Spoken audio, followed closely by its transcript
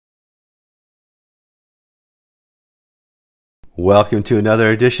Welcome to another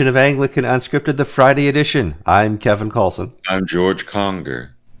edition of Anglican Unscripted, the Friday edition. I'm Kevin Carlson. I'm George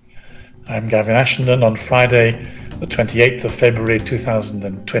Conger. I'm Gavin Ashenden on Friday, the 28th of February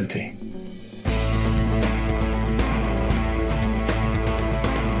 2020.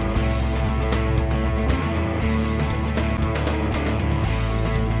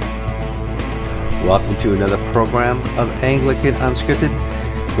 Welcome to another program of Anglican Unscripted.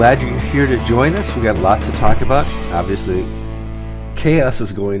 Glad you're here to join us. We got lots to talk about. Obviously, chaos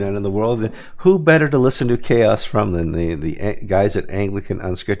is going on in the world. Who better to listen to chaos from than the guys at Anglican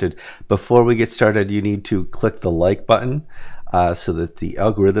Unscripted? Before we get started, you need to click the like button so that the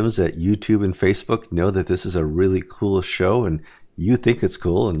algorithms at YouTube and Facebook know that this is a really cool show and you think it's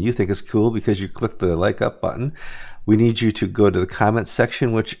cool, and you think it's cool because you clicked the like up button. We need you to go to the comment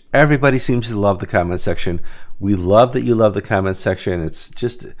section, which everybody seems to love the comment section. We love that you love the comment section. It's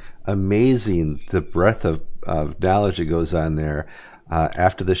just amazing the breadth of knowledge that goes on there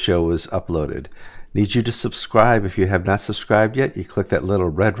after the show is uploaded. Need you to subscribe. If you have not subscribed yet, you click that little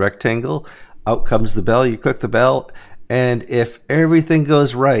red rectangle. Out comes the bell. You click the bell. And if everything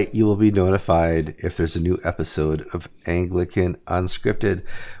goes right, you will be notified if there's a new episode of Anglican Unscripted.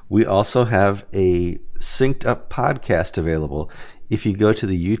 We also have a synced up podcast available. If you go to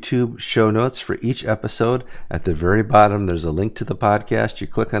the YouTube show notes for each episode, at the very bottom, there's a link to the podcast. You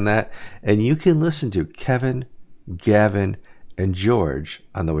click on that, and you can listen to Kevin, Gavin, and George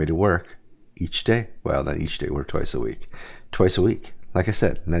on the way to work each day. Well, not each day. We're twice a week. Twice a week. Like I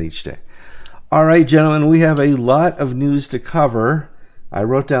said, not each day. All right, gentlemen, we have a lot of news to cover. I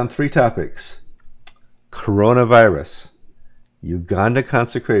wrote down 3 topics: coronavirus, Uganda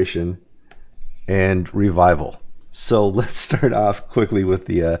consecration, and revival. So let's start off quickly with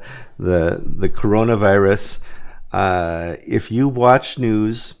the coronavirus. If you watch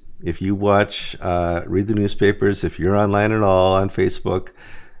news, if you read the newspapers, if you're online at all on Facebook,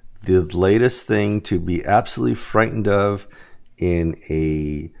 the latest thing to be absolutely frightened of in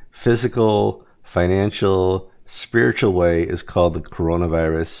a physical, financial, spiritual way is called the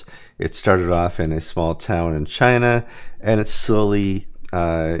coronavirus. It started off in a small town in China, and it's slowly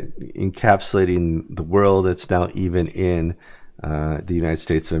encapsulating the world. It's now even in the United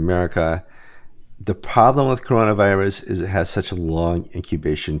States of America. The problem with coronavirus is it has such a long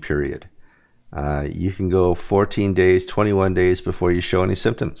incubation period. You can go 14 days, 21 days before you show any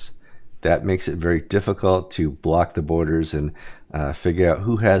symptoms. That makes it very difficult to block the borders and figure out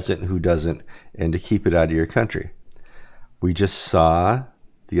who has it and who doesn't, and to keep it out of your country. We just saw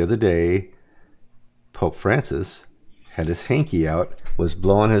the other day Pope Francis had his hanky out, was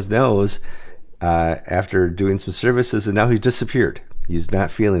blowing his nose after doing some services, and now he's disappeared. He's not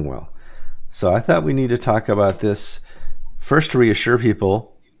feeling well. So I thought we need to talk about this first to reassure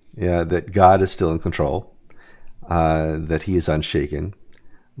people that God is still in control, that he is unshaken,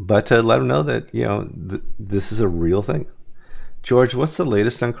 but to let them know that this is a real thing. George, what's the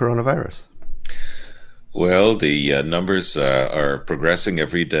latest on coronavirus? Well, the numbers are progressing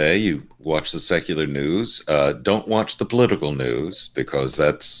every day. You watch the secular news. Don't watch the political news, because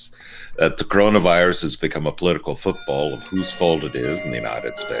the coronavirus has become a political football of whose fault it is in the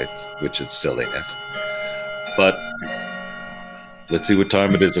United States, which is silliness. But let's see what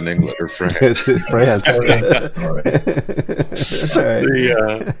time it is in England or France. France. All right. That's all right.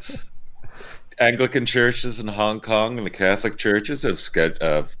 The Anglican churches in Hong Kong and the Catholic churches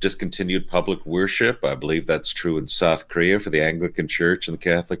have discontinued public worship. I believe that's true in South Korea for the Anglican Church and the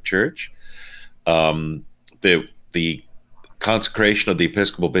Catholic Church. The consecration of the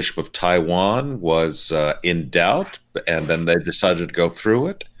Episcopal Bishop of Taiwan was in doubt, and then they decided to go through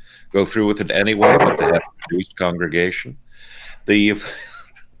with it anyway, but they had a reduced congregation.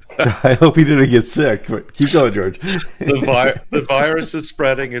 I hope he didn't get sick, but keep going, George. The virus is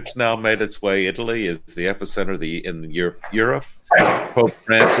spreading. It's now made its way. Italy is the epicenter in Europe. Pope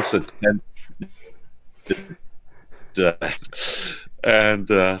Francis attended, and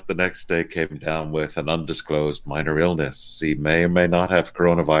the next day came down with an undisclosed minor illness. He may or may not have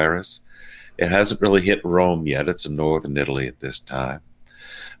coronavirus. It hasn't really hit Rome yet. It's in northern Italy at this time.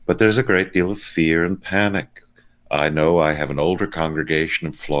 But there's a great deal of fear and panic. I know I have an older congregation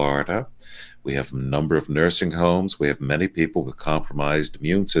in Florida. We have a number of nursing homes. We have many people with compromised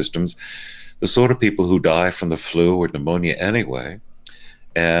immune systems, the sort of people who die from the flu or pneumonia anyway.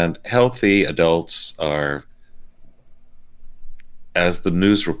 And healthy adults are, as the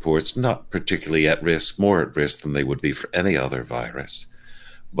news reports, not particularly at risk, more at risk than they would be for any other virus.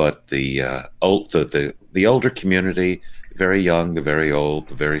 But the older community, the very young, the very old,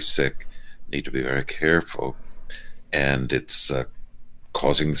 the very sick, need to be very careful. And it's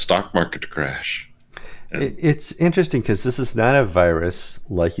causing the stock market to crash. It's interesting because this is not a virus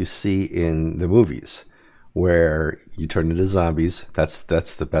like you see in the movies, where you turn into zombies. That's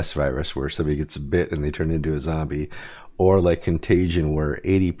the best virus, where somebody gets bit and they turn into a zombie, or like Contagion, where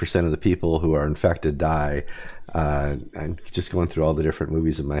 80% of the people who are infected die. I'm just going through all the different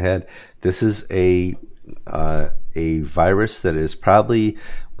movies in my head. This is a virus that is probably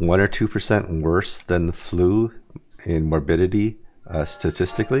 1 or 2% worse than the flu in morbidity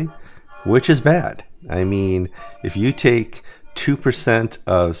statistically, which is bad. I mean, if you take 2%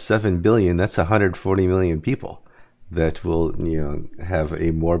 of 7 billion, that's 140 million people that will, have a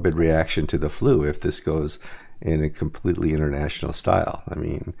morbid reaction to the flu if this goes in a completely international style. I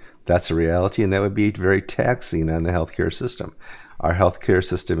mean, that's a reality, and that would be very taxing on the healthcare system. Our healthcare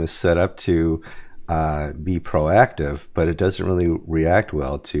system is set up to be proactive, but it doesn't really react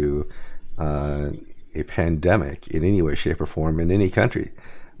well to a pandemic in any way, shape, or form in any country.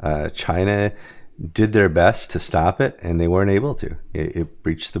 China did their best to stop it, and they weren't able to. It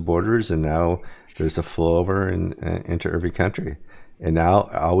breached the borders, and now there's a flow over into every country. And now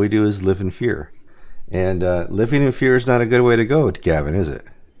all we do is live in fear. And living in fear is not a good way to go, Gavin, is it?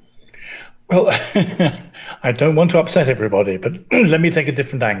 Well, I don't want to upset everybody, but let me take a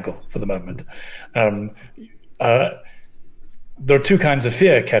different angle for the moment. There are two kinds of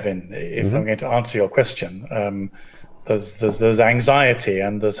fear, Kevin, if I'm going to answer your question. There's anxiety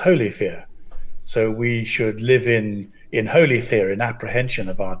and there's holy fear. So we should live in holy fear, in apprehension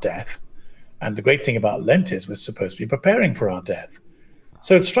of our death. And the great thing about Lent is we're supposed to be preparing for our death.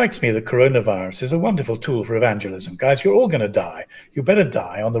 So it strikes me that coronavirus is a wonderful tool for evangelism. Guys, you're all going to die. You better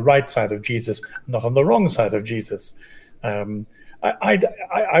die on the right side of Jesus, not on the wrong side of Jesus. I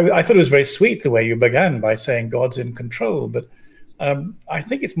thought it was very sweet the way you began by saying God's in control, but I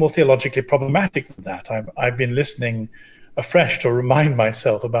think it's more theologically problematic than that. I've been listening afresh to remind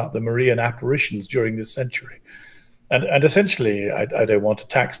myself about the Marian apparitions during this century. And essentially, I don't want to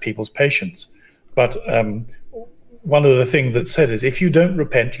tax people's patience, but one of the things that's said is if you don't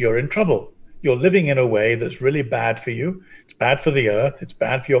repent, you're in trouble. You're living in a way that's really bad for you. It's bad for the earth. It's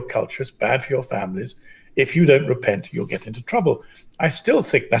bad for your culture. It's bad for your families. If you don't repent, you'll get into trouble. I still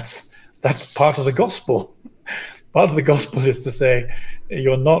think that's part of the gospel. Part of the gospel is to say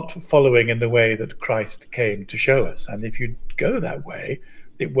you're not following in the way that Christ came to show us. And if you go that way,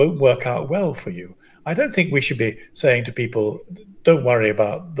 it won't work out well for you. I don't think we should be saying to people, don't worry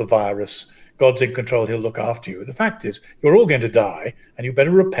about the virus. God's in control. He'll look after you. The fact is, you're all going to die, and you better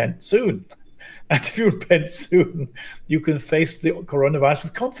repent soon. And if you repent soon, you can face the coronavirus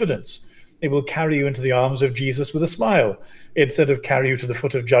with confidence. It will carry you into the arms of Jesus with a smile, instead of carry you to the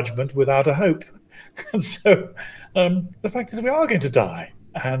foot of judgment without a hope. And so the fact is we are going to die,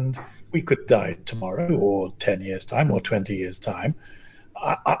 and we could die tomorrow or 10 years' time or 20 years' time.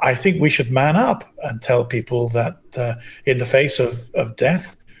 I think we should man up and tell people that in the face of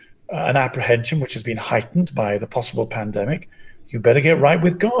death, an apprehension which has been heightened by the possible pandemic, you better get right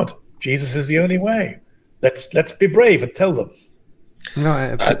with God. Jesus is the only way. Let's be brave and tell them. No,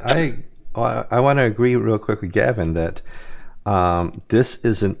 I want to agree real quick with Gavin that this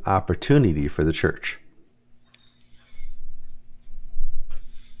is an opportunity for the church.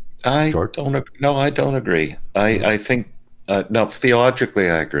 I don't agree. I think no, theologically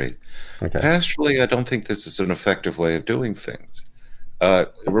I agree. Okay. Pastorally, I don't think this is an effective way of doing things. I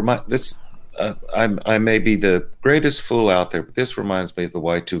may be the greatest fool out there, but this reminds me of the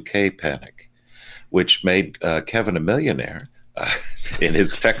Y2K panic, which made Kevin a millionaire in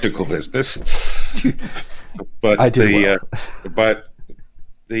his technical business. But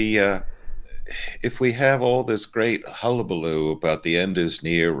if we have all this great hullabaloo about the end is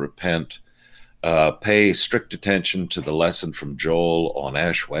near, repent, pay strict attention to the lesson from Joel on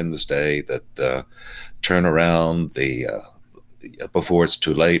Ash Wednesday that turn around before it's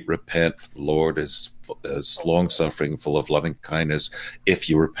too late, repent. The Lord is long-suffering, full of loving kindness, if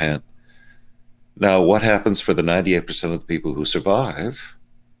you repent. Now, what happens for the 98% of the people who survive?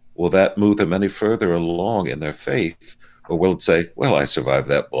 Will that move them any further along in their faith? Or will it say, well, I survived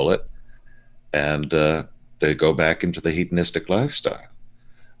that bullet, and they go back into the hedonistic lifestyle?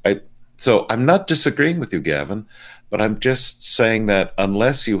 So I'm not disagreeing with you, Gavin, but I'm just saying that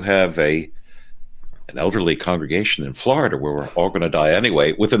unless you have an elderly congregation in Florida where we're all going to die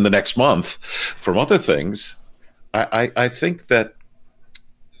anyway within the next month from other things, I think that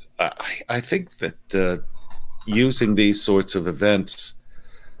using these sorts of events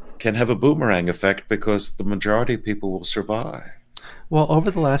can have a boomerang effect because the majority of people will survive. Well, over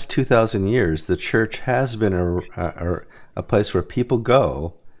the last 2,000 years, the church has been a place where people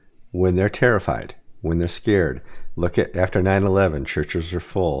go when they're terrified, when they're scared. Look at after 9/11, churches are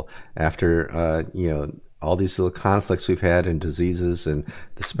full. After all these little conflicts we've had and diseases and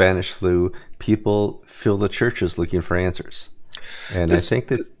the Spanish flu, people fill the churches looking for answers. And I think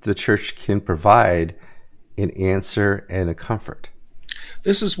that the church can provide an answer and a comfort.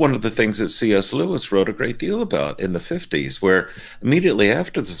 This is one of the things that C.S. Lewis wrote a great deal about in the 50s, where immediately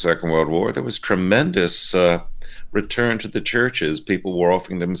after the Second World War, there was tremendous return to the churches. People were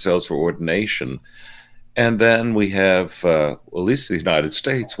offering themselves for ordination. And then we have, at least in the United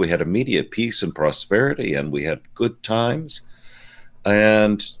States, we had immediate peace and prosperity, and we had good times.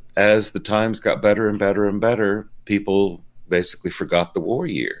 And as the times got better and better and better, people basically forgot the war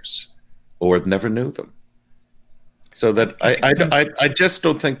years or never knew them. So that I just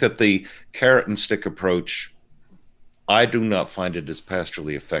don't think that the carrot and stick approach, I do not find it as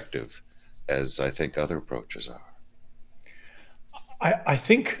pastorally effective as I think other approaches are. I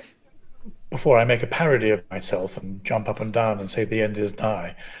think, before I make a parody of myself and jump up and down and say the end is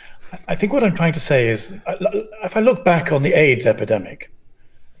nigh, I think what I'm trying to say is, if I look back on the AIDS epidemic,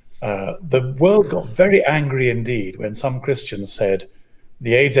 the world got very angry indeed when some Christians said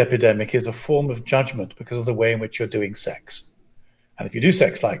the AIDS epidemic is a form of judgment because of the way in which you're doing sex. And if you do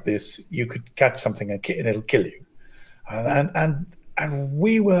sex like this, you could catch something and it'll kill you. And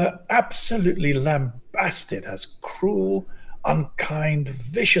we were absolutely lambasted as cruel, unkind,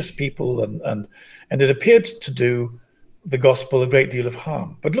 vicious people, and it appeared to do the gospel a great deal of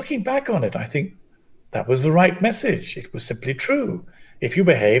harm. But looking back on it, I think that was the right message. It was simply true. If you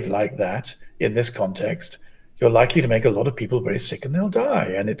behave like that in this context, you're likely to make a lot of people very sick and they'll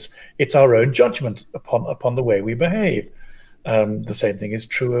die. And it's our own judgment upon the way we behave. The same thing is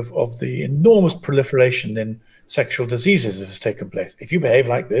true of the enormous proliferation in sexual diseases that has taken place. If you behave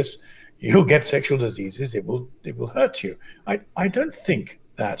like this, you'll get sexual diseases. It will hurt you. I don't think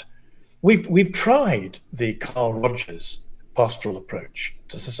that we've tried the Carl Rogers pastoral approach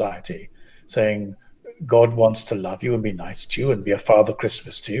to society, saying God wants to love you and be nice to you and be a Father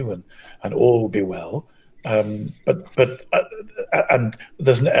Christmas to you, and all will be well. But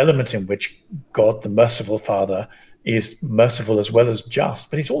there's an element in which God, the merciful Father, is merciful as well as just,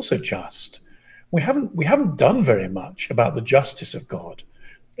 but he's also just. We haven't done very much about the justice of God,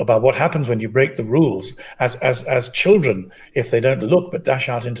 about what happens when you break the rules. As children, if they don't look but dash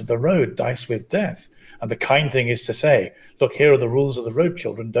out into the road, dice with death. And the kind thing is to say, look, here are the rules of the road,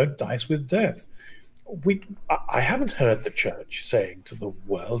 children, don't dice with death. I haven't heard the church saying to the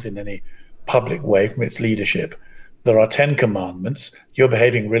world in any public way from its leadership, there are 10 commandments, you're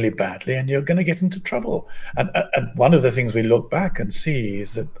behaving really badly and you're going to get into trouble. And one of the things we look back and see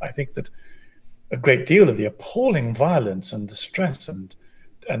is that I think that a great deal of the appalling violence and distress and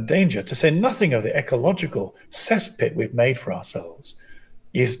danger, to say nothing of the ecological cesspit we've made for ourselves,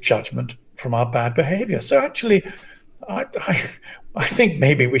 is judgment from our bad behavior. So actually, I think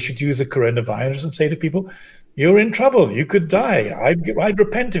maybe we should use the coronavirus and say to people, you're in trouble, you could die. I'd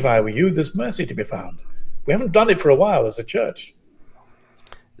repent if I were you. There's mercy to be found. We haven't done it for a while as a church.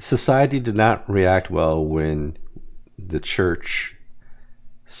 Society did not react well when the church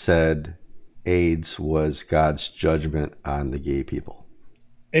said AIDS was God's judgment on the gay people.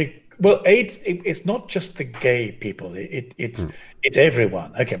 AIDS, it's not just the gay people. It's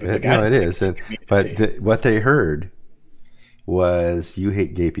everyone. Okay, but no, it is. But what they heard was, you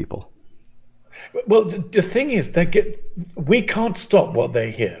hate gay people. Well, the thing is, we can't stop what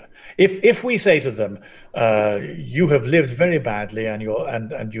they hear. If we say to them, you have lived very badly, and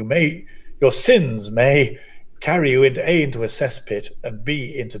your sins may carry you into a cesspit and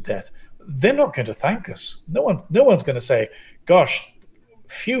B, into death, they're not going to thank us. No one's going to say, gosh,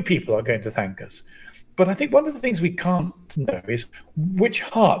 few people are going to thank us. But I think one of the things we can't know is which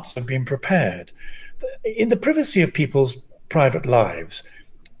hearts have been prepared. In the privacy of people's private lives,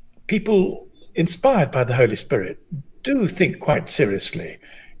 people inspired by the Holy Spirit do think quite seriously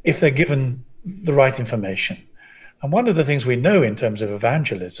if they're given the right information. And one of the things we know in terms of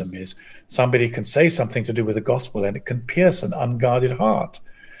evangelism is somebody can say something to do with the gospel and it can pierce an unguarded heart.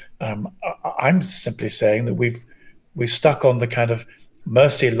 I'm simply saying that we've stuck on the kind of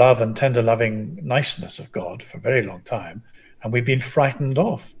mercy, love, and tender loving niceness of God for a very long time, and we've been frightened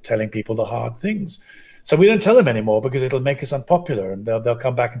off telling people the hard things. So we don't tell them anymore because it'll make us unpopular, and they'll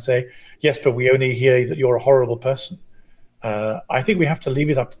come back and say, yes, but we only hear that you're a horrible person. I think we have to leave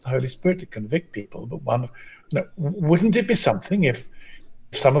it up to the Holy Spirit to convict people. But wouldn't it be something if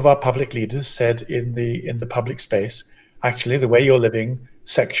some of our public leaders said in the public space, actually, the way you're living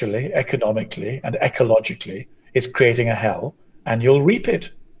sexually, economically, and ecologically is creating a hell, and you'll reap it.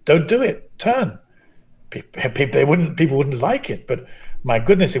 Don't do it. Turn. People wouldn't like it, but my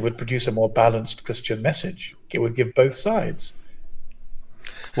goodness, it would produce a more balanced Christian message. it would give both sides.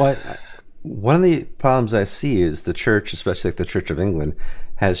 Well, one of the problems I see is the church, especially like the Church of England,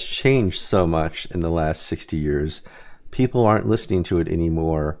 has changed so much in the last 60 years. People aren't listening to it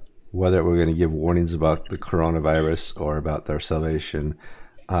anymore, whether we're going to give warnings about the coronavirus or about their salvation.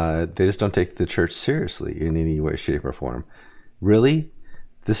 They just don't take the church seriously in any way, shape, or form. Really?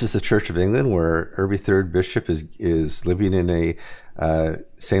 This is the Church of England where every third bishop is living in a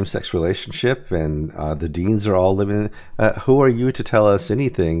same-sex relationship, and the deans are all living. Who are you to tell us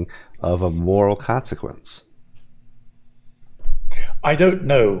anything of a moral consequence? I don't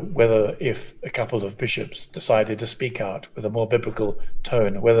know whether if a couple of bishops decided to speak out with a more biblical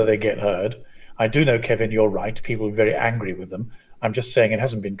tone, whether they get heard. I do know, Kevin, you're right. People are very angry with them. I'm just saying it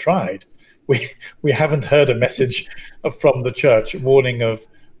hasn't been tried. We haven't heard a message from the church warning of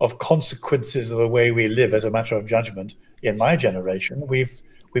consequences of the way we live as a matter of judgment. In my generation, we've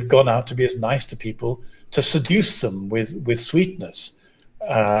gone out to be as nice to people, to seduce them with sweetness.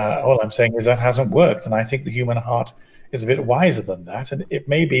 All I'm saying is that hasn't worked, and I think the human heart is a bit wiser than that. And it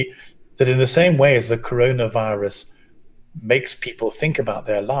may be that in the same way as the coronavirus makes people think about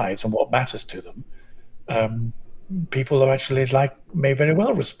their lives and what matters to them, people are actually may very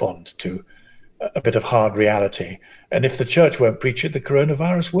well respond to a bit of hard reality. And if the church won't preach it, the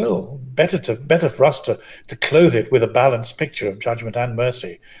coronavirus will. Better for us to clothe it with a balanced picture of judgment and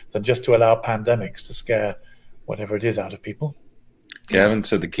mercy than just to allow pandemics to scare whatever it is out of people. Gavin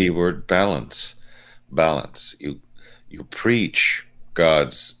said the key word: balance. Balance. You preach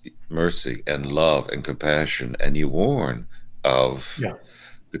God's mercy and love and compassion, and you warn of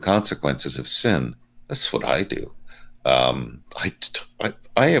the consequences of sin. That's what I do. I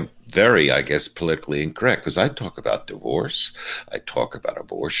am very, I guess, politically incorrect because I talk about divorce, I talk about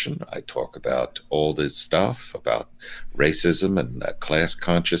abortion, I talk about all this stuff about racism and class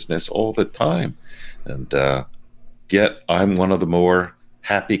consciousness all the time, and yet I'm one of the more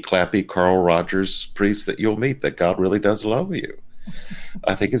happy, clappy Carl Rogers priests that you'll meet, that God really does love you.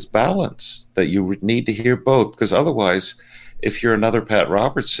 I think it's balance, that you need to hear both, because otherwise, if you're another Pat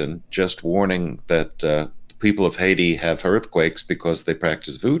Robertson just warning that the people of Haiti have earthquakes because they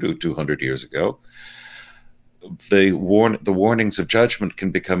practiced voodoo 200 years ago, the warnings of judgment can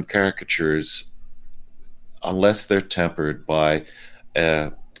become caricatures unless they're tempered by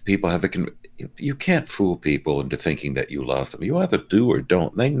people have you can't fool people into thinking that you love them. You either do or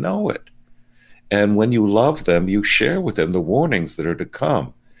don't. They know it. And when you love them, you share with them the warnings that are to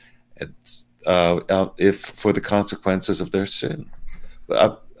come, if for the consequences of their sin.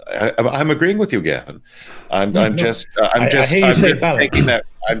 I'm agreeing with you, Gavin. I'm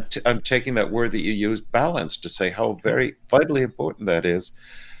taking that word that you used, balance, to say how very vitally important that is,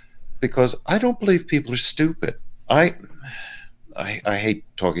 because I don't believe people are stupid. I hate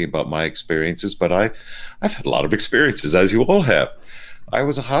talking about my experiences, but I've had a lot of experiences, as you all have. I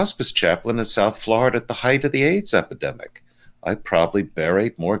was a hospice chaplain in South Florida at the height of the AIDS epidemic. I probably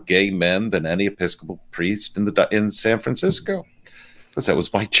buried more gay men than any Episcopal priest in San Francisco, because that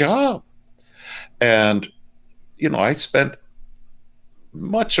was my job. And, I spent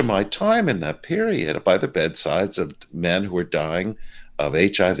much of my time in that period by the bedsides of men who were dying of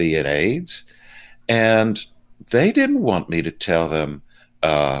HIV and AIDS. And they didn't want me to tell them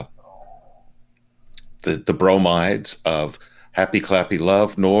the bromides of happy, clappy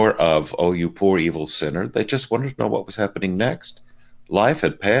love, nor of, oh, you poor evil sinner. They just wanted to know what was happening next. Life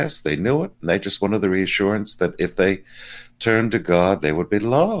had passed. They knew it. And they just wanted the reassurance that if they turned to God, they would be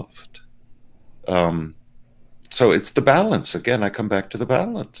loved. So it's the balance. Again, I come back to the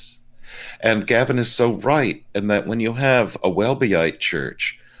balance. And Gavin is so right in that when you have a Welbyite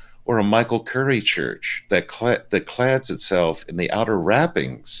church or a Michael Curry church that clads itself in the outer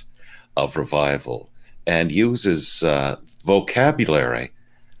wrappings of revival and uses vocabulary,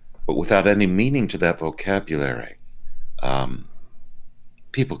 but without any meaning to that vocabulary,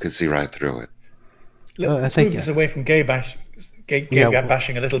 people can see right through it. Let's move this away from gay bashing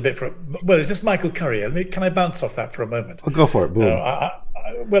a little bit. Well, it's just Michael Curry. Can I bounce off that for a moment? Well, go for it. Boom. I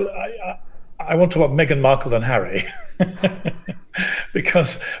want to talk about Meghan Markle and Harry,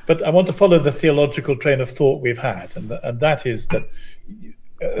 but I want to follow the theological train of thought we've had, and that is that,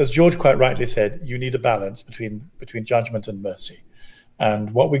 as George quite rightly said, you need a balance between judgment and mercy. And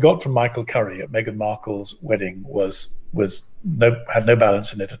what we got from Michael Curry at Meghan Markle's wedding had no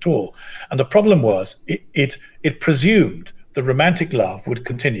balance in it at all. And the problem was it presumed the romantic love would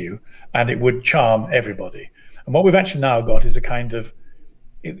continue and it would charm everybody. And what we've actually now got is a kind of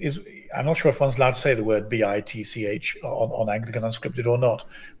I'm not sure if one's allowed to say the word bitch on Anglican Unscripted or not,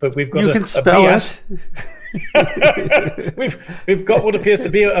 but we've got you can spell it. we've got what appears to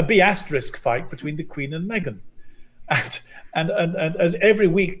be a B asterisk fight between the Queen and Meghan, and as every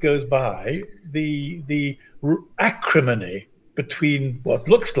week goes by, the acrimony between what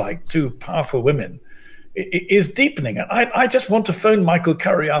looks like two powerful women is deepening. And I just want to phone Michael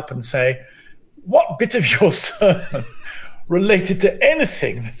Curry up and say, what bit of your sermon related to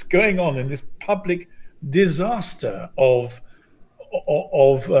anything that's going on in this public disaster of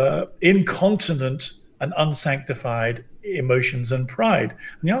incontinent and unsanctified emotions and pride?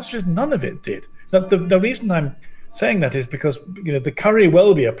 And the answer is none of it did. The reason I'm saying that is because the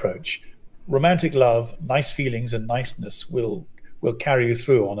Curry-Welby approach, romantic love, nice feelings, and niceness will carry you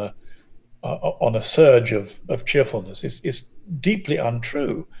through on a surge of cheerfulness is deeply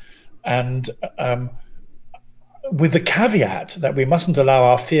untrue, and with the caveat that we mustn't allow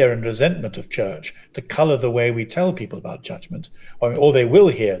our fear and resentment of church to color the way we tell people about judgment, or they will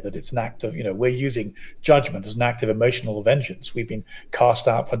hear that it's an act of, we're using judgment as an act of emotional vengeance. We've been cast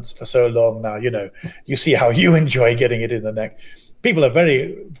out for so long now, you see how you enjoy getting it in the neck. People are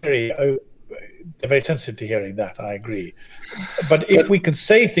very, they're very sensitive to hearing that, I agree. But if we can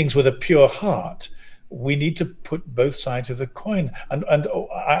say things with a pure heart, we need to put both sides of the coin. And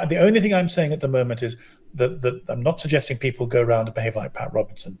the only thing I'm saying at the moment is that I'm not suggesting people go around and behave like Pat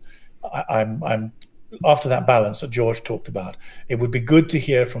Robertson. I'm after that balance that George talked about. It would be good to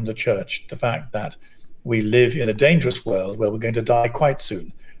hear from the church the fact that we live in a dangerous world where we're going to die quite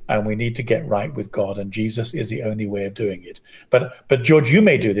soon, and we need to get right with God, and Jesus is the only way of doing it. But George, you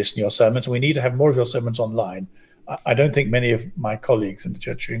may do this in your sermons, and we need to have more of your sermons online. I don't think many of my colleagues in the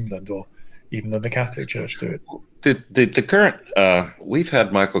Church of England or even in the Catholic Church do it. The current, we've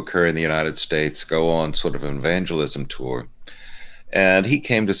had Michael Curry in the United States go on sort of an evangelism tour, and he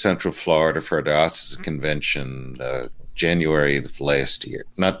came to Central Florida for a diocesan convention January of last year,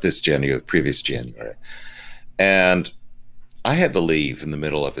 not this January, the previous January. And I had to leave in the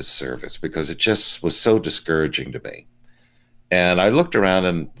middle of his service because it just was so discouraging to me. And I looked around,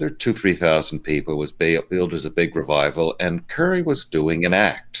 and there were 2,000-3,000 people. It was billed as a big revival, and Curry was doing an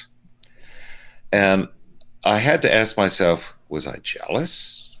act. And I had to ask myself, was I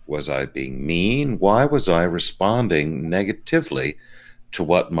jealous? Was I being mean? Why was I responding negatively to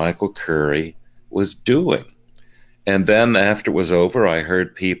what Michael Curry was doing? And then after it was over, I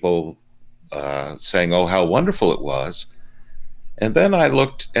heard people saying, oh, how wonderful it was. And then I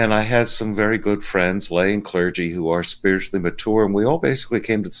looked, and I had some very good friends, lay and clergy, who are spiritually mature, and we all basically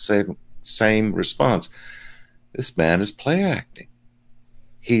came to the same response. This man is play acting.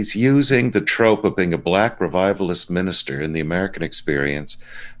 He's using the trope of being a black revivalist minister in the American experience,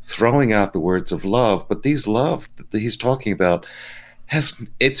 throwing out the words of love. But these love that he's talking about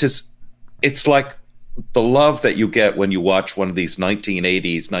it's like the love that you get when you watch one of these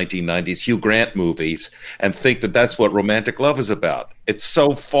 1980s, 1990s Hugh Grant movies and think that that's what romantic love is about. It's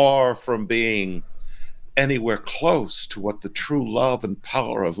so far from being anywhere close to what the true love and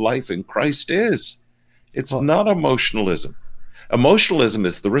power of life in Christ is. It's not emotionalism. Emotionalism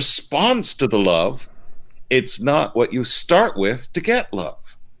is the response to the love. It's not what you start with to get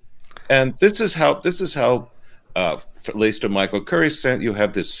love. And this is how at least in Michael Curry's sense, you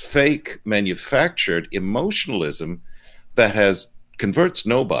have this fake manufactured emotionalism that converts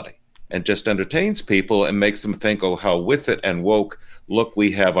nobody and just entertains people and makes them think, oh, how with it and woke. Look,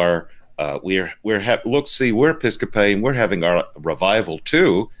 we have our we're Episcopalian, we're having our revival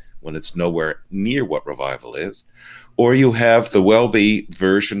too, when it's nowhere near what revival is. Or you have the Welby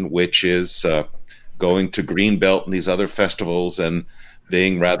version, which is going to Greenbelt and these other festivals and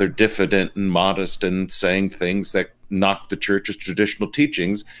being rather diffident and modest and saying things that knock the church's traditional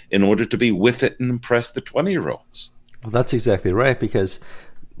teachings in order to be with it and impress the 20-year-olds. Well, that's exactly right, because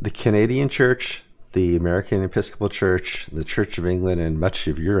the Canadian Church, the American Episcopal Church, the Church of England, and much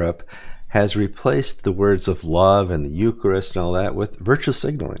of Europe has replaced the words of love and the Eucharist and all that with virtue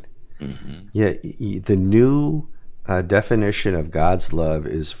signaling. Mm-hmm. Yeah, the new definition of God's love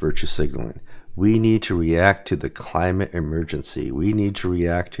is virtue signaling. We need to react to the climate emergency. We need to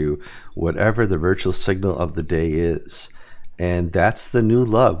react to whatever the virtual signal of the day is. And that's the new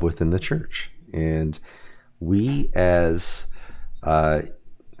love within the church. And we as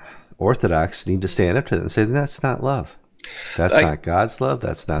Orthodox need to stand up to that and say, that's not love. That's not God's love.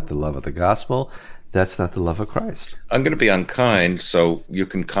 That's not the love of the gospel. That's not the love of Christ. I'm going to be unkind, so you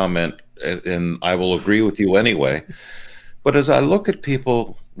can comment, and I will agree with you anyway. But as I look at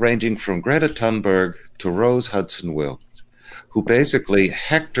people ranging from Greta Thunberg to Rose Hudson Williams, who basically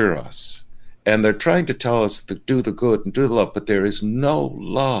hector us And they're trying to tell us to do the good and do the love, but there is no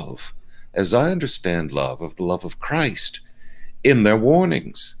love, as I understand love, of the love of Christ in their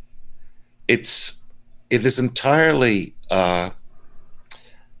warnings. It is entirely, I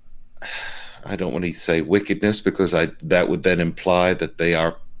don't want to say wickedness, because that would then imply that they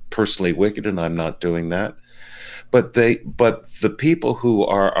are personally wicked, and I'm not doing that. But the people who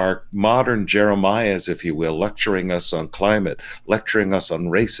are our modern Jeremiahs, if you will, lecturing us on climate, lecturing us on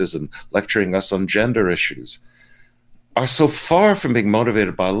racism, lecturing us on gender issues, are so far from being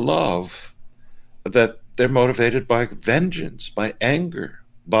motivated by love that they're motivated by vengeance, by anger,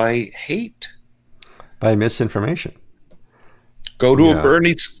 by hate, by misinformation. Go to a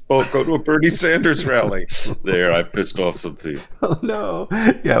Bernie Sanders rally. There, I pissed off some people. Oh no!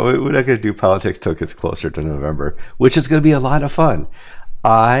 Yeah, we're not going to do politics till it gets closer to November, which is going to be a lot of fun.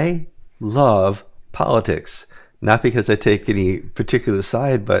 I love politics, not because I take any particular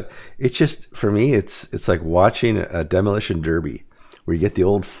side, but it's just, for me, it's like watching a demolition derby, where you get the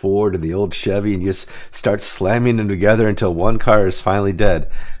old Ford and the old Chevy and you just start slamming them together until one car is finally dead.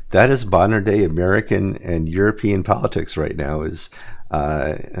 That is modern day American and European politics right now, is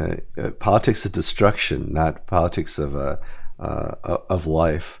politics of destruction, not politics of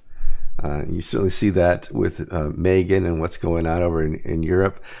life. You certainly see that with Meghan and what's going on over in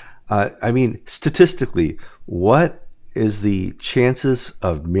Europe. I mean, statistically, what is the chances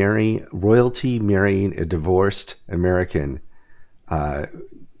of royalty marrying a divorced American? What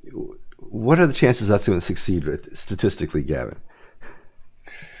are the chances that's going to succeed with, statistically, Gavin?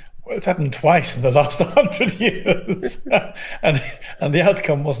 Well, it's happened twice in the last 100 years, and the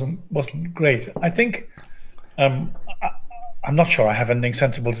outcome wasn't great. I think I'm not sure I have anything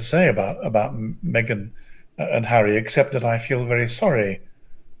sensible to say about Meghan and Harry, except that I feel very sorry,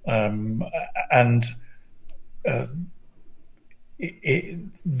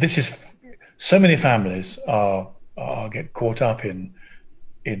 this is, so many families get caught up in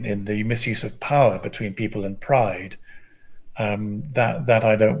the misuse of power between people and pride. That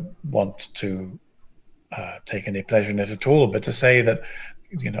I don't want to take any pleasure in it at all, but to say that,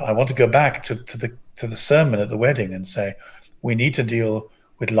 I want to go back to the sermon at the wedding and say, we need to deal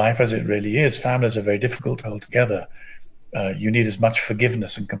with life as it really is. Families are very difficult to hold together. You need as much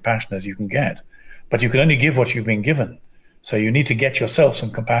forgiveness and compassion as you can get, but you can only give what you've been given. So you need to get yourself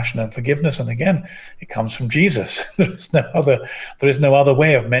some compassion and forgiveness. And again, it comes from Jesus. There is no other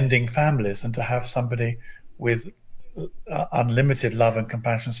way of mending families than to have somebody with unlimited love and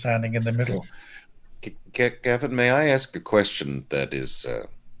compassion standing in the middle. Gavin, may I ask a question that is,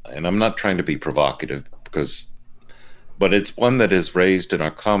 and I'm not trying to be provocative, but it's one that is raised in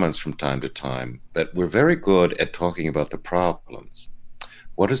our comments from time to time, that we're very good at talking about the problems.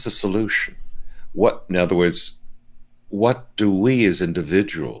 What is the solution? In other words, what do we as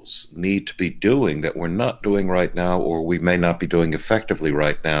individuals need to be doing that we're not doing right now, or we may not be doing effectively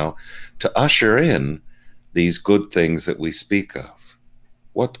right now, to usher in these good things that we speak of?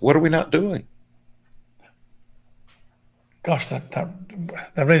 What are we not doing? Gosh, that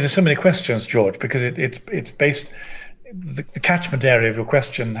raises so many questions, George, because it's based. The catchment area of your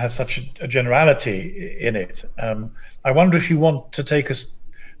question has such a generality in it. I wonder if you want to take us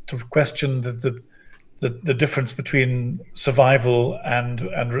to question the difference between survival and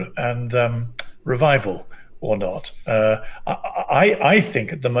revival or not. I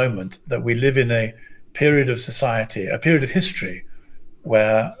think at the moment that we live in a period of society, a period of history,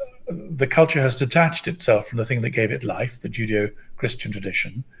 where the culture has detached itself from the thing that gave it life, the Judeo-Christian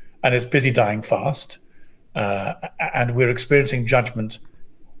tradition, and it's busy dying fast. And we're experiencing judgment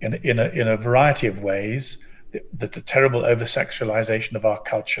in a variety of ways. The terrible over-sexualization of our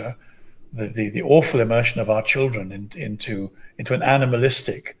culture, the awful immersion of our children into an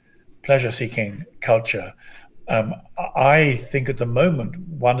animalistic, pleasure-seeking culture. I think at the moment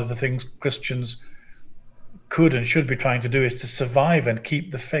one of the things Christians could and should be trying to do is to survive and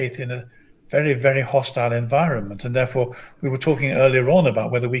keep the faith in a very, very hostile environment. And therefore, we were talking earlier on about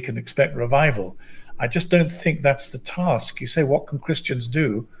whether we can expect revival. I just don't think that's the task. You say, what can Christians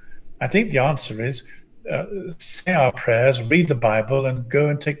do? I think the answer is say our prayers, read the Bible, and go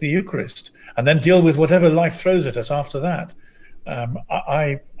and take the Eucharist, and then deal with whatever life throws at us after that.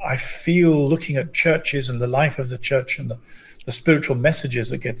 I feel, looking at churches and the life of the church and the spiritual messages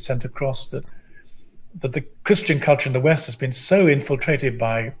that get sent across, that the Christian culture in the West has been so infiltrated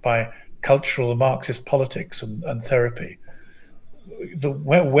by cultural Marxist politics and therapy.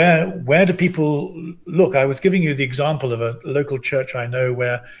 Where do people look? I was giving you the example of a local church I know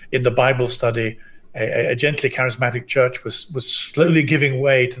where in the Bible study, a gently charismatic church was slowly giving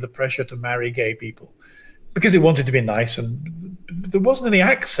way to the pressure to marry gay people because it wanted to be nice, and there wasn't any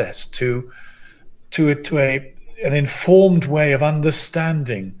access to an informed way of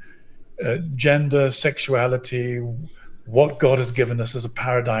understanding gender, sexuality, what God has given us as a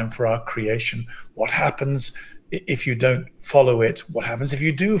paradigm for our creation, what happens if you don't follow it, what happens if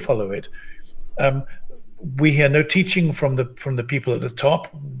you do follow it. We hear no teaching from the people at the top.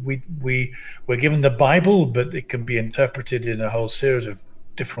 We're given the Bible, but it can be interpreted in a whole series of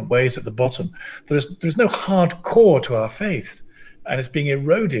different ways at the bottom. There's no hard core to our faith, and it's being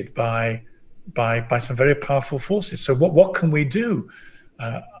eroded by some very powerful forces. So what can we do?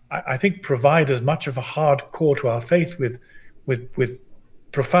 I think provide as much of a hard core to our faith with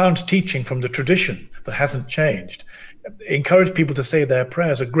profound teaching from the tradition that hasn't changed. Encourage people to say their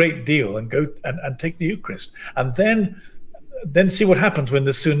prayers a great deal and go and take the Eucharist, and then see what happens when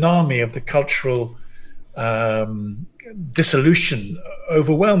the tsunami of the cultural dissolution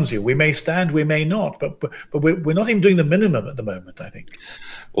overwhelms you. We may stand, we may not, but we're not even doing the minimum at the moment, I think.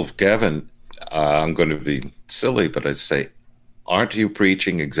 Well, Gavin, I'm going to be silly, but I say, aren't you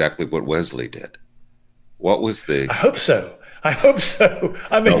preaching exactly what Wesley did? What was the... I hope so.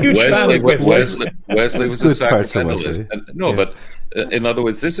 I'm a huge fan of Wesley. Wesley was a sacramentalist. But in other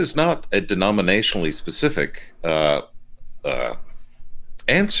words, this is not a denominationally specific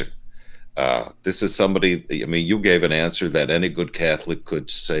answer. This is somebody, I mean, you gave an answer that any good Catholic could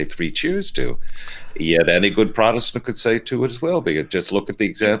say 3 cheers to, yet any good Protestant could say 2 as well. Because just look at the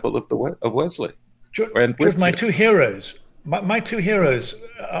example of Wesley. George, my two heroes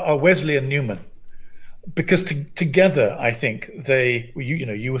are Wesley and Newman, because together, I think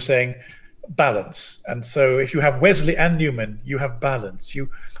you were saying balance, and so if you have Wesley and Newman, you have balance.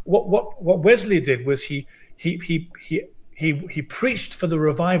 What Wesley did was he preached for the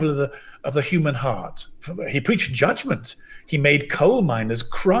revival of the human heart. He preached judgment. He made coal miners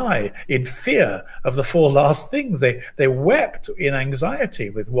cry in fear of the 4 last things. They wept in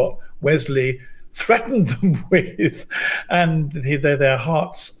anxiety with what Wesley threatened them with, and their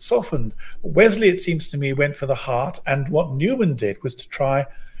hearts softened. Wesley, it seems to me, went for the heart, and what Newman did was to try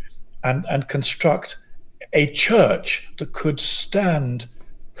and construct a church that could stand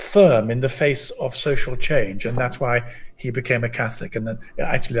firm in the face of social change, and that's why he became a Catholic. And then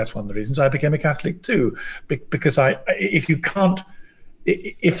actually that's one of the reasons I became a Catholic too, because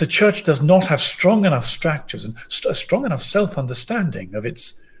if the church does not have strong enough structures and a strong enough self-understanding of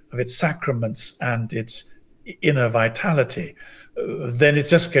its sacraments and its inner vitality, then it's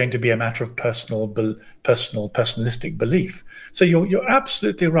just going to be a matter of personalistic belief. So you're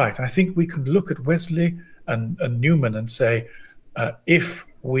absolutely right. I think we can look at Wesley and Newman and say, if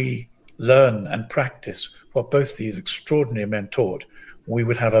we learn and practice what both these extraordinary men taught, we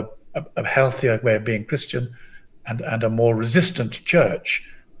would have a healthier way of being Christian and a more resistant church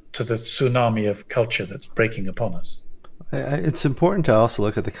to the tsunami of culture that's breaking upon us. It's important to also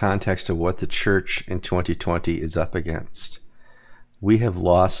look at the context of what the church in 2020 is up against. We have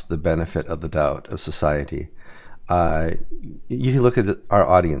lost the benefit of the doubt of society. You can look at our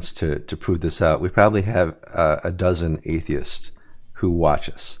audience to prove this out. We probably have a dozen atheists who watch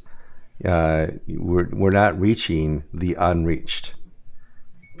us. We're not reaching the unreached,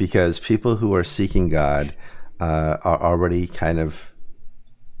 because people who are seeking God are already kind of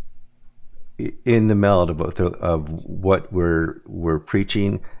in the meld of what we're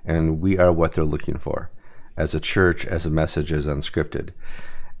preaching, and we are what they're looking for as a church, as a message, as unscripted.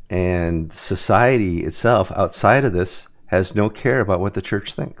 And society itself, outside of this, has no care about what the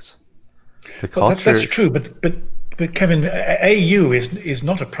church thinks. The culture, that's true, but Kevin, AU is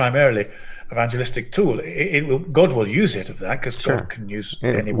not a primarily evangelistic tool. God will use it of that, because God can use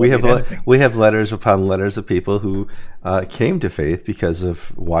anybody. We have letters upon letters of people who came to faith because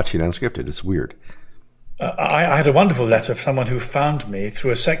of watching Unscripted. It's weird. I had a wonderful letter from someone who found me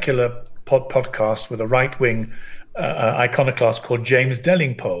through a secular podcast with a right-wing iconoclast called James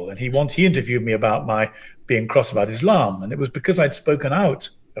Dellingpole, and he interviewed me about my being cross about Islam, and it was because I'd spoken out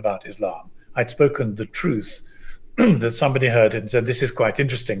about Islam. I'd spoken the truth that somebody heard it and said, "This is quite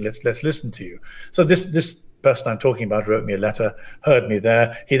interesting. Let's listen to you." So this person I'm talking about wrote me a letter, heard me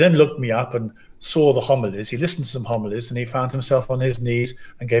there. He then looked me up and saw the homilies. He listened to some homilies, and he found himself on his knees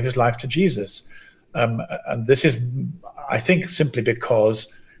and gave his life to Jesus. And this is, I think, simply because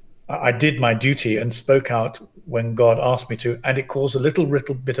I did my duty and spoke out when God asked me to, and it caused a little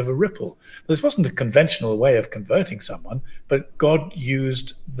bit of a ripple. This wasn't a conventional way of converting someone, but God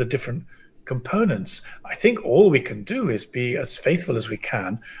used the different components. I think all we can do is be as faithful as we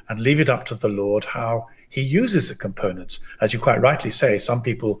can and leave it up to the Lord how he uses the components. As you quite rightly say, some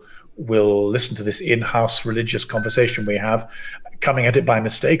people will listen to this in-house religious conversation we have, coming at it by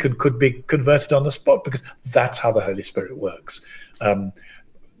mistake, and could be converted on the spot, because that's how the Holy Spirit works.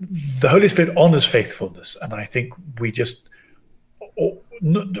 the Holy Spirit honors faithfulness, and I think we just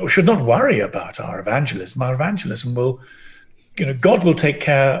should not worry about our evangelism. Our evangelism will, God will take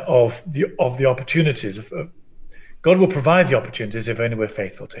care of the opportunities. God will provide the opportunities if only we're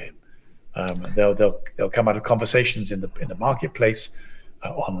faithful to Him. They'll come out of conversations in the marketplace,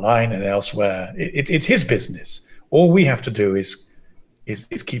 online and elsewhere. It's His business. All we have to do is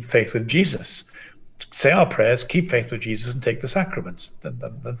keep faith with Jesus, say our prayers, keep faith with Jesus, and take the sacraments.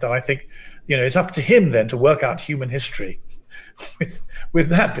 Then I think, it's up to Him then to work out human history with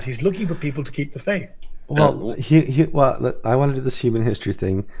that. But He's looking for people to keep the faith. Well, I want to do this human history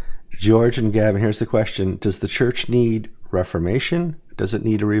thing. George and Gavin, here's the question: does the church need reformation? Does it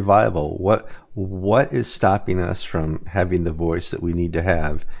need a revival? What is stopping us from having the voice that we need to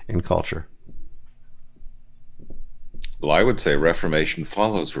have in culture? Well, I would say Reformation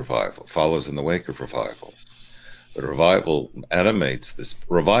follows revival, follows in the wake of revival. But revival animates this.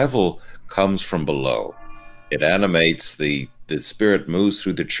 Revival comes from below. It animates the Spirit moves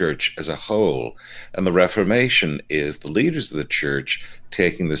through the church as a whole. And the Reformation is the leaders of the church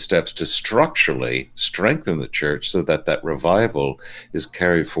taking the steps to structurally strengthen the church so that that revival is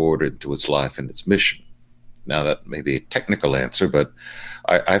carried forward into its life and its mission. Now, that may be a technical answer, but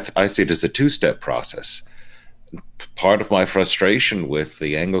I see it as a two-step process. Part of my frustration with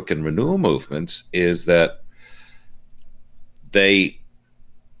the Anglican renewal movements is that they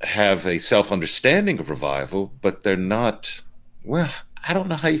have a self-understanding of revival, but they're not, well, I don't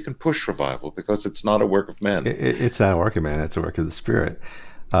know how you can push revival because it's not a work of men. It's not a work of man, it's a work of the Spirit.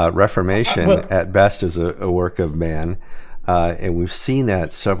 Reformation, at best, is a work of man, and we've seen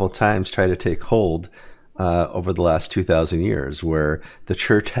that several times try to take hold over the last 2,000 years, where the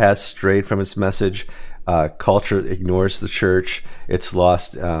church has strayed from its message. Culture ignores the church. It's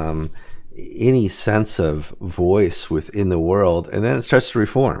lost any sense of voice within the world, and then it starts to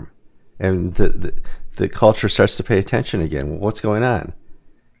reform, and the culture starts to pay attention again. What's going on?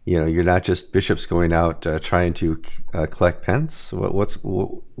 You're not just bishops going out trying to collect pence. What's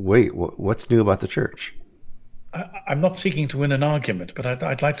new about the church? I'm not seeking to win an argument, but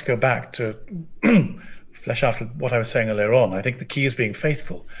I'd like to go back to flesh out what I was saying earlier on. I think the key is being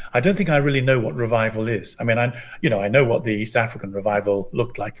faithful. I don't think I really know what revival is. I mean, I know what the East African revival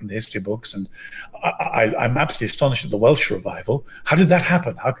looked like from the history books, and I'm absolutely astonished at the Welsh revival. How did that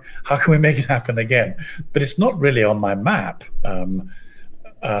happen? How can we make it happen again? But it's not really on my map.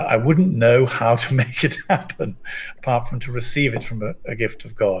 I wouldn't know how to make it happen, apart from to receive it from a gift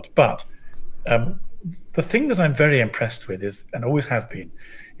of God. But the thing that I'm very impressed with is, and always have been,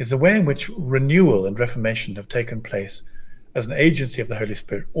 is the way in which renewal and reformation have taken place as an agency of the Holy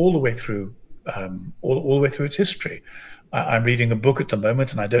Spirit all the way through, all the way through its history. I'm reading a book at the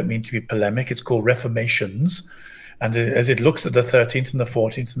moment, and I don't mean to be polemic. It's called Reformations, and as it looks at the 13th and the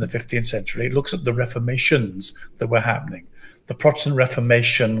 14th and the 15th century, it looks at the reformations that were happening. The Protestant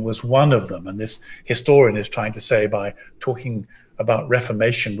Reformation was one of them, and this historian is trying to say, by talking about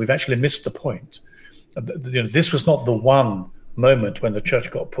Reformation, we've actually missed the point. This was not the one moment when the church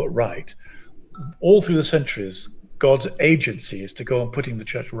got put right. All through the centuries, God's agency is to go on putting the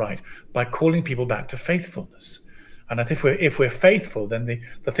church right by calling people back to faithfulness. And I think if we're faithful, then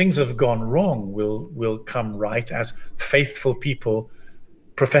the things that have gone wrong will come right as faithful people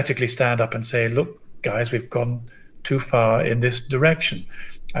prophetically stand up and say, look, guys, we've gone too far in this direction.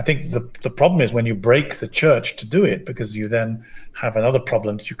 I think the problem is when you break the church to do it, because you then have another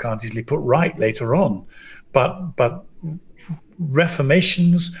problem that you can't easily put right later on. But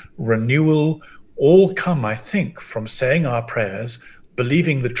reformations, renewal, all come, I think, from saying our prayers,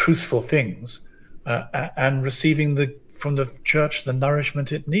 believing the truthful things, and receiving from the church the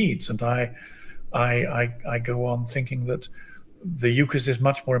nourishment it needs. And I go on thinking that the Eucharist is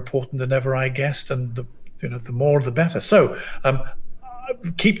much more important than ever I guessed, and the more the better. So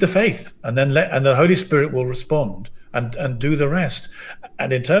keep the faith, and then and the Holy Spirit will respond and do the rest.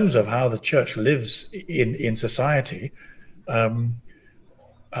 And in terms of how the church lives in society,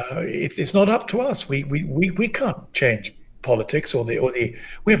 it's not up to us. We can't change politics or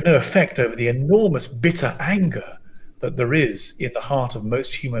we have no effect over the enormous bitter anger that there is in the heart of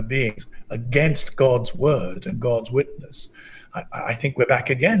most human beings against God's word and God's witness. I think we're back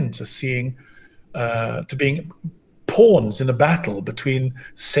again to seeing to being pawns in a battle between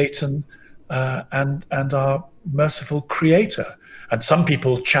Satan and our merciful Creator. And some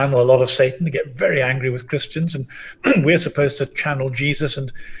people channel a lot of Satan to get very angry with Christians, and we're supposed to channel Jesus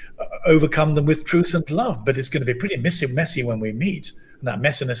and overcome them with truth and love. But it's going to be pretty messy when we meet, and that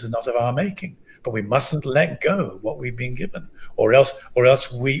messiness is not of our making. But we mustn't let go of what we've been given, or else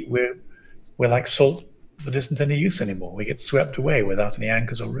we're like salt there isn't any use anymore. We get swept away without any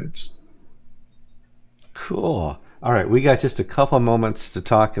anchors or roots. Cool. All right, we got just a couple moments to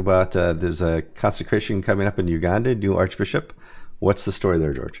talk about. There's a consecration coming up in Uganda, new archbishop. What's the story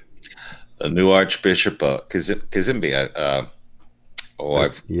there, George? A new archbishop, Kazimbi.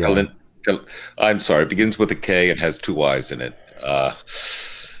 I'm sorry. It begins with a K and has two Y's in it.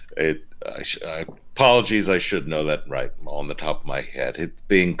 Apologies, I should know that right on the top of my head. It's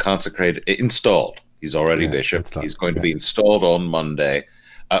being consecrated, installed. He's already bishop. He's going to be installed on Monday.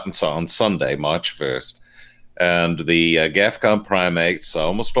 On Sunday, March 1st. And the GAFCON primates,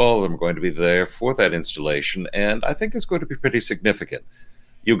 almost all of them are going to be there for that installation, and I think it's going to be pretty significant.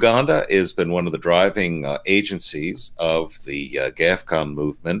 Uganda has been one of the driving agencies of the GAFCON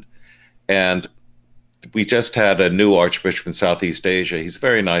movement, and we just had a new archbishop in Southeast Asia. He's a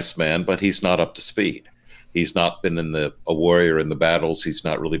very nice man, but he's not up to speed. He's not been a warrior in the battles. He's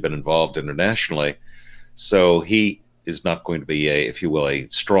not really been involved internationally. So he is not going to be if you will, a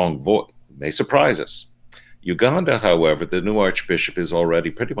strong voice. It may surprise us. Uganda, however, the new archbishop is already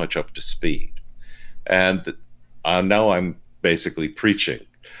pretty much up to speed. And now I'm basically preaching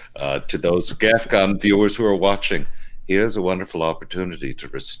to those GAFCON viewers who are watching. Here's a wonderful opportunity to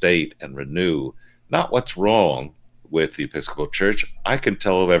restate and renew not what's wrong with the Episcopal Church. I can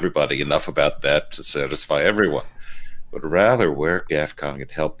tell everybody enough about that to satisfy everyone, but rather where GAFCON can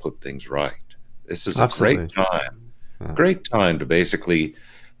help put things right. This is Absolutely. Great time to basically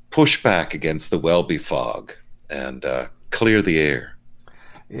push back against the Welby fog and clear the air.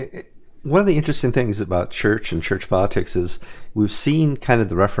 One of the interesting things about church and church politics is we've seen kind of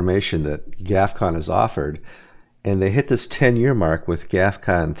the reformation that GAFCON has offered, and they hit this 10-year mark with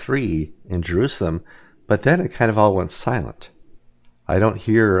GAFCON 3 in Jerusalem, but then it kind of all went silent. I don't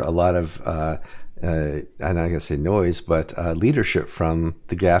hear a lot of, I'm not going to say noise, but leadership from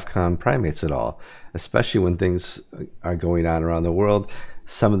the GAFCON primates at all, especially when things are going on around the world.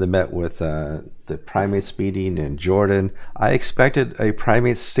 Some of them met with the primates meeting in Jordan. I expected a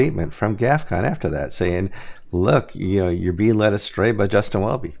primates statement from GAFCON after that saying, look, you're being led astray by Justin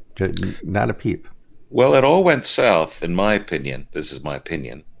Welby. Not a peep. Well, it all went south, in my opinion. This is my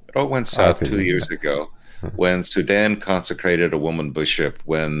opinion. It all went south 2 years ago when Sudan consecrated a woman bishop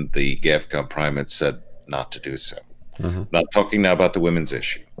when the GAFCON primates said not to do so. Not talking now about the women's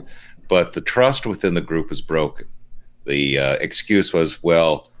issue. But the trust within the group was broken. The excuse was,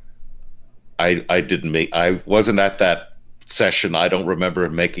 well, I wasn't at that session. I don't remember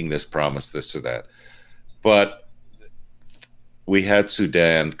making this promise, this or that. But we had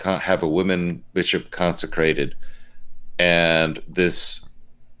Sudan have a women bishop consecrated, and this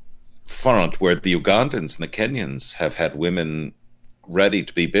front where the Ugandans and the Kenyans have had women ready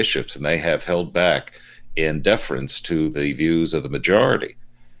to be bishops, and they have held back in deference to the views of the majority.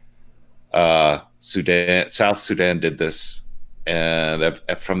 South Sudan did this, and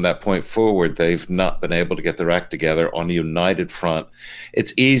from that point forward, they've not been able to get their act together on a united front.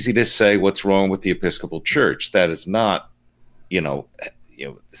 It's easy to say what's wrong with the Episcopal Church. That is not,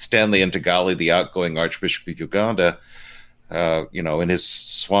 Stanley Ntagali, the outgoing Archbishop of Uganda, in his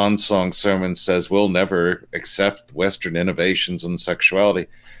swan song sermon says, we'll never accept Western innovations in sexuality.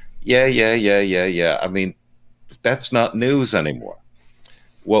 Yeah. I mean, that's not news anymore.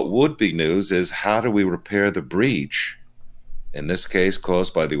 What would be news is how do we repair the breach, in this case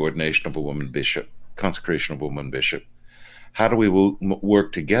caused by the ordination of a woman bishop, consecration of a woman bishop? How do we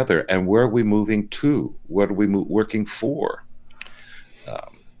work together, and where are we moving to? What are we working for?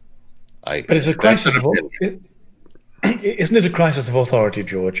 But it's a crisis isn't it a crisis of authority,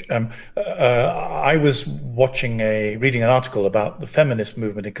 George? I was reading an article about the feminist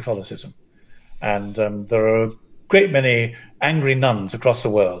movement in Catholicism, and there are a great many angry nuns across the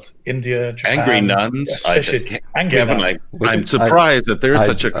world. India, Japan. Angry nuns? Gavin, I'm surprised that there's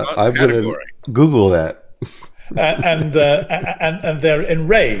such a category. Google that. And they're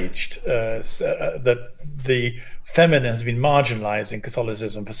enraged that the feminine has been marginalized in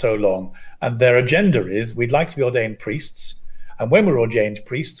Catholicism for so long. And their agenda is, we'd like to be ordained priests. And when we're ordained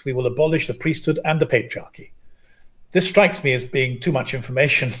priests, we will abolish the priesthood and the patriarchy. This strikes me as being too much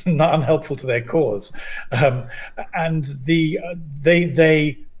information, not unhelpful to their cause. And they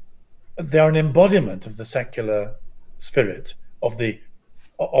are an embodiment of the secular spirit of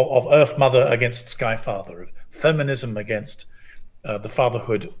Earth Mother against Sky Father, of feminism against the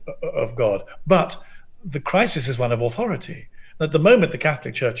fatherhood of God. But the crisis is one of authority. At the moment, the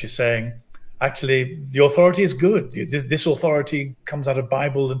Catholic Church is saying, actually, the authority is good. This authority comes out of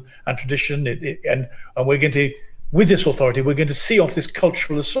Bible and tradition, and we're going to, with this authority, we're going to see off this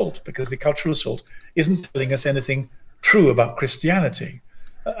cultural assault, because the cultural assault isn't telling us anything true about Christianity.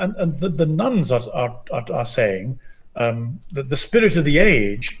 and the nuns are saying that the spirit of the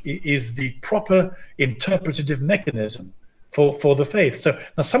age is the proper interpretative mechanism for the faith. So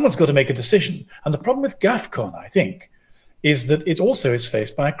now someone's got to make a decision. And the problem with GAFCON, I think, is that it also is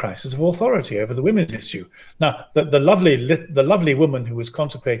faced by a crisis of authority over the women's issue. Now, the lovely woman who was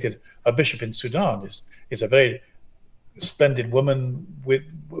consecrated a bishop in Sudan is a very splendid woman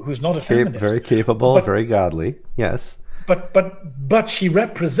who's not a feminist. Very capable, very godly, yes. But she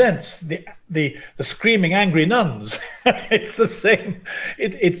represents the screaming angry nuns. It's the same.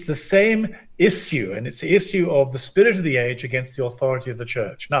 It's the same issue, and it's the issue of the spirit of the age against the authority of the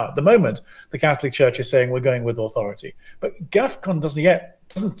church. Now, at the moment, the Catholic Church is saying we're going with authority, but GAFCON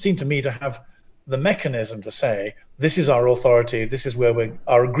doesn't seem to me to have the mechanism to say this is our authority, this is where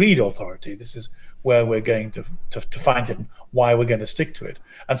our agreed authority, this is where we're going to find it and why we're going to stick to it.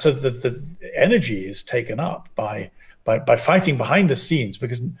 And so the energy is taken up by fighting behind the scenes,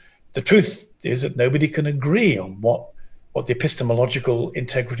 because the truth is that nobody can agree on what the epistemological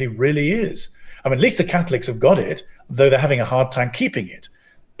integrity really is. I mean, at least the Catholics have got it, though they're having a hard time keeping it.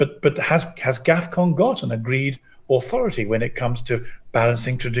 But has GAFCON got an agreed authority when it comes to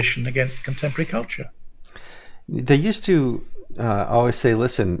balancing tradition against contemporary culture? They used to always say,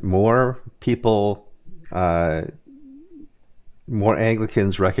 listen, more people, more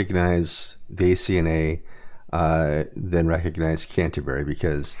Anglicans recognize the ACNA than recognize Canterbury,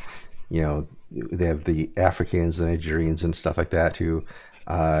 because they have the Africans, the Nigerians, and stuff like that who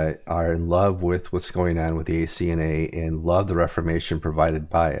are in love with what's going on with the ACNA and love the Reformation provided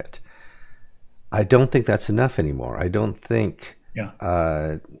by it. I don't think that's enough anymore. I don't think,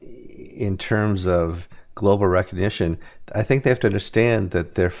 in terms of global recognition, I think they have to understand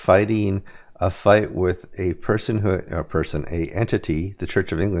that they're fighting a fight with an entity, the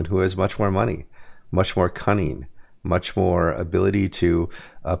Church of England, who has much more money, much more cunning, much more ability to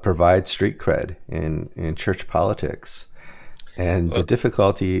provide street cred in church politics. And the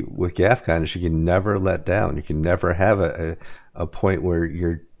difficulty with GAFCON is you can never let down. You can never have a point where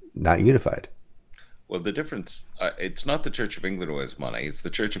you're not unified. Well, the difference, it's not the Church of England who has money. It's the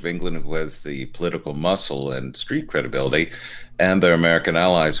Church of England who has the political muscle and street credibility, and their American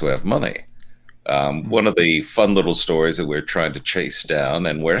allies who have money. One of the fun little stories that we're trying to chase down,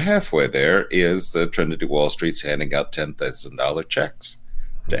 and we're halfway there, is that Trinity Wall Street's handing out $10,000 checks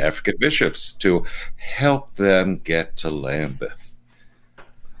to African bishops to help them get to Lambeth.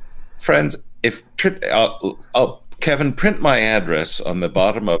 Friends, if Kevin, print my address on the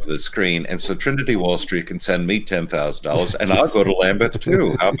bottom of the screen, and so Trinity Wall Street can send me $10,000, and I'll go to Lambeth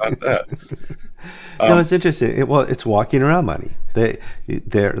too. How about that? It's interesting. It's walking around money.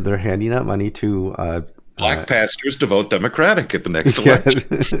 They're handing out money to black pastors to vote Democratic at the next election.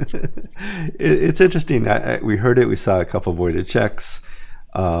 It's interesting. We heard it. We saw a couple voided checks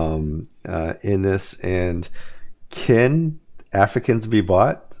in this. And can Africans be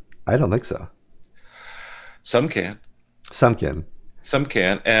bought? I don't think so. Some can. Some can. Some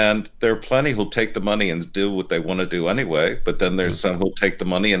can. And there are plenty who'll take the money and do what they want to do anyway. But then there's some who'll take the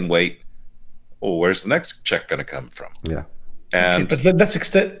money and wait. Oh, where's the next check going to come from? Yeah. And but let's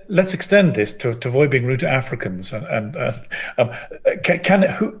extend this to avoid being rude to Africans.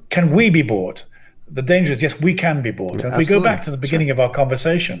 Can we be bought? The danger is, yes, we can be bought. And if we go back to the beginning of our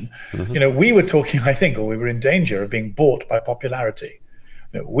conversation, we were talking, I think, or we were in danger of being bought by popularity.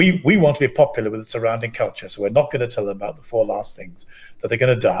 We want to be popular with the surrounding culture, so we're not going to tell them about the 4 last things, that they're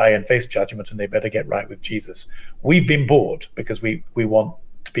going to die and face judgment and they better get right with Jesus. We've been bought because we want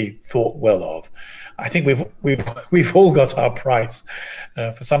to be thought well of. I think we've all got our price.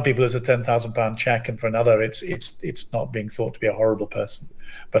 For some people, it's a £10,000 check, and for another, it's not being thought to be a horrible person.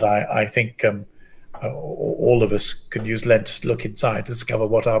 But I think all of us can use Lent to look inside to discover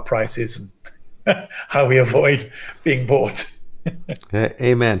what our price is and how we avoid being bought.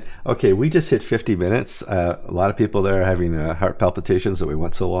 Amen. Okay, we just hit 50 minutes. A lot of people there are having heart palpitations that we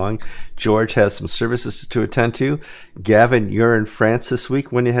went so long. George has some services to attend to. Gavin, you're in France this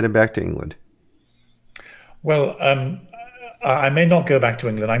week. When are you headed back to England? Well, I may not go back to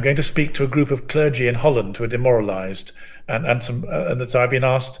England. I'm going to speak to a group of clergy in Holland who are demoralized, and so I've been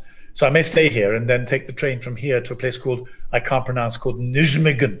asked. So I may stay here and then take the train from here to a place called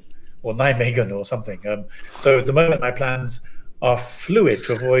Nijmegen or Nijmegen or something. So at the moment, my plans are fluid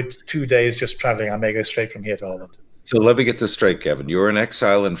to avoid 2 days just traveling. I may go straight from here to Holland. So let me get this straight, Kevin. You're in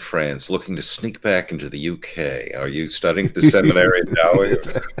exile in France, looking to sneak back into the UK. Are you studying at the seminary now?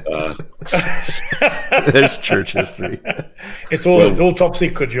 There's church history. It's all top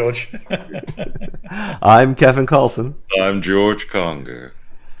secret, George. I'm Kevin Carlson. I'm George Conger.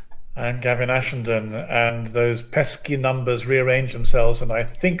 I'm Gavin Ashenden, and those pesky numbers rearrange themselves, and I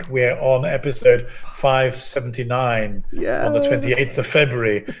think we're on episode 579 on the 28th of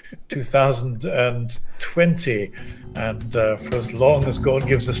February, 2020. And for as long as God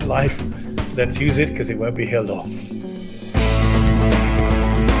gives us life, let's use it, because it won't be here long.